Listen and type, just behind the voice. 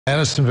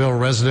Madisonville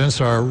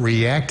residents are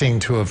reacting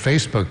to a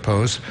Facebook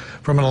post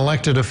from an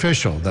elected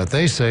official that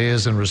they say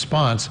is in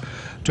response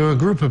to a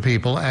group of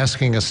people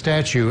asking a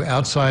statue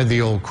outside the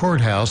old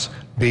courthouse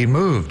be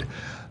moved.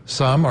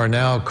 Some are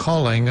now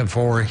calling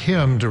for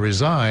him to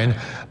resign,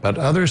 but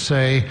others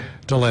say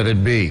to let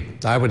it be.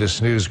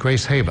 Eyewitness News'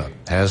 Grace Haba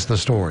has the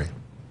story.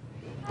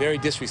 Very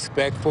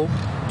disrespectful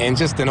and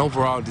just an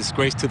overall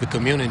disgrace to the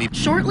community.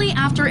 Shortly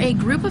after a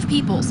group of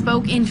people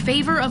spoke in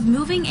favor of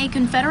moving a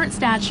Confederate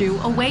statue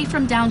away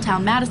from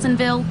downtown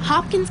Madisonville,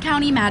 Hopkins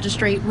County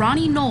Magistrate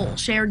Ronnie Knoll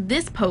shared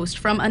this post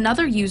from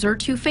another user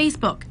to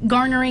Facebook,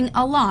 garnering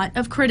a lot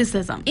of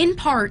criticism. In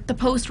part, the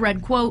post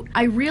read, quote,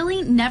 "I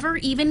really never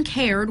even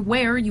cared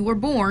where you were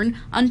born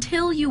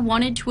until you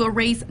wanted to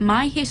erase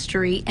my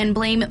history and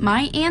blame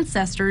my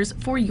ancestors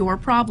for your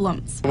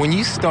problems." When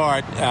you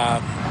start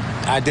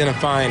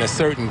identifying a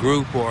certain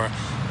group or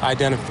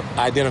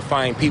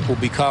identifying people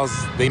because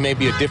they may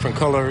be a different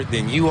color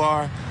than you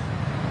are,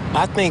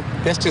 I think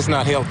that's just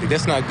not healthy.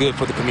 That's not good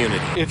for the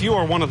community. If you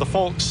are one of the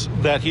folks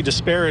that he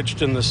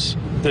disparaged in this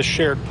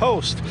shared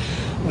post,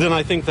 then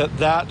I think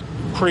that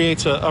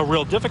creates a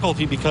real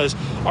difficulty, because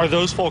are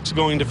those folks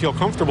going to feel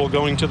comfortable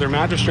going to their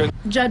magistrate?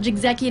 Judge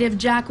Executive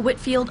Jack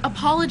Whitfield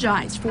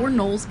apologized for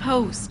Knoll's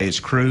post. It's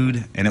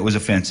crude and it was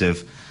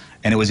offensive,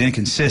 and it was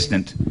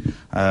inconsistent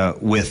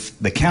with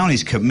the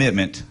county's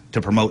commitment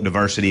to promote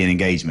diversity and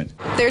engagement.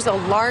 There's a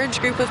large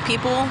group of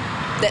people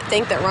that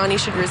think that Ronnie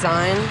should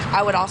resign.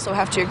 I would also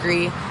have to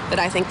agree that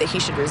I think that he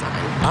should resign.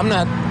 I'm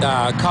not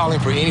calling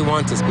for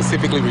anyone to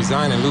specifically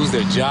resign and lose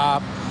their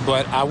job,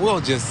 but I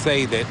will just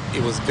say that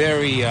it was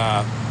very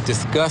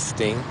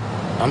disgusting.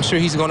 I'm sure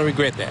he's going to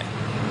regret that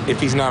if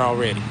he's not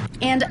already.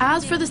 And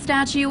as for the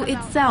statue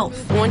itself,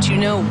 once you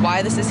know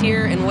why this is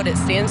here and what it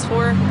stands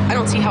for, I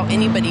don't see how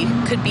anybody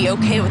could be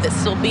okay with it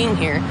still being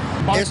here.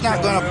 It's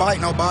not going to bite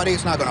nobody.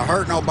 It's not going to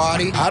hurt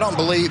nobody. I don't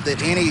believe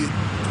that any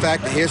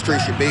fact of history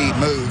should be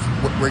moved,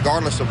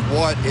 regardless of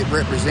what it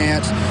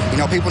represents. You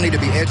know, people need to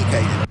be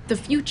educated. The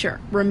future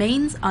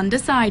remains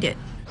undecided.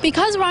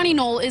 Because Ronnie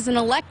Knoll is an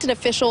elected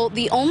official,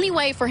 the only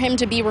way for him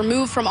to be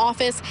removed from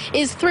office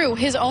is through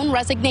his own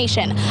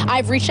resignation.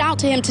 I've reached out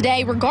to him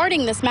today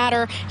regarding this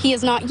matter. He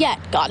has not yet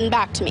gotten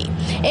back to me.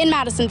 In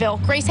Madisonville,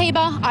 Grace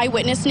Haba,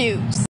 Eyewitness News.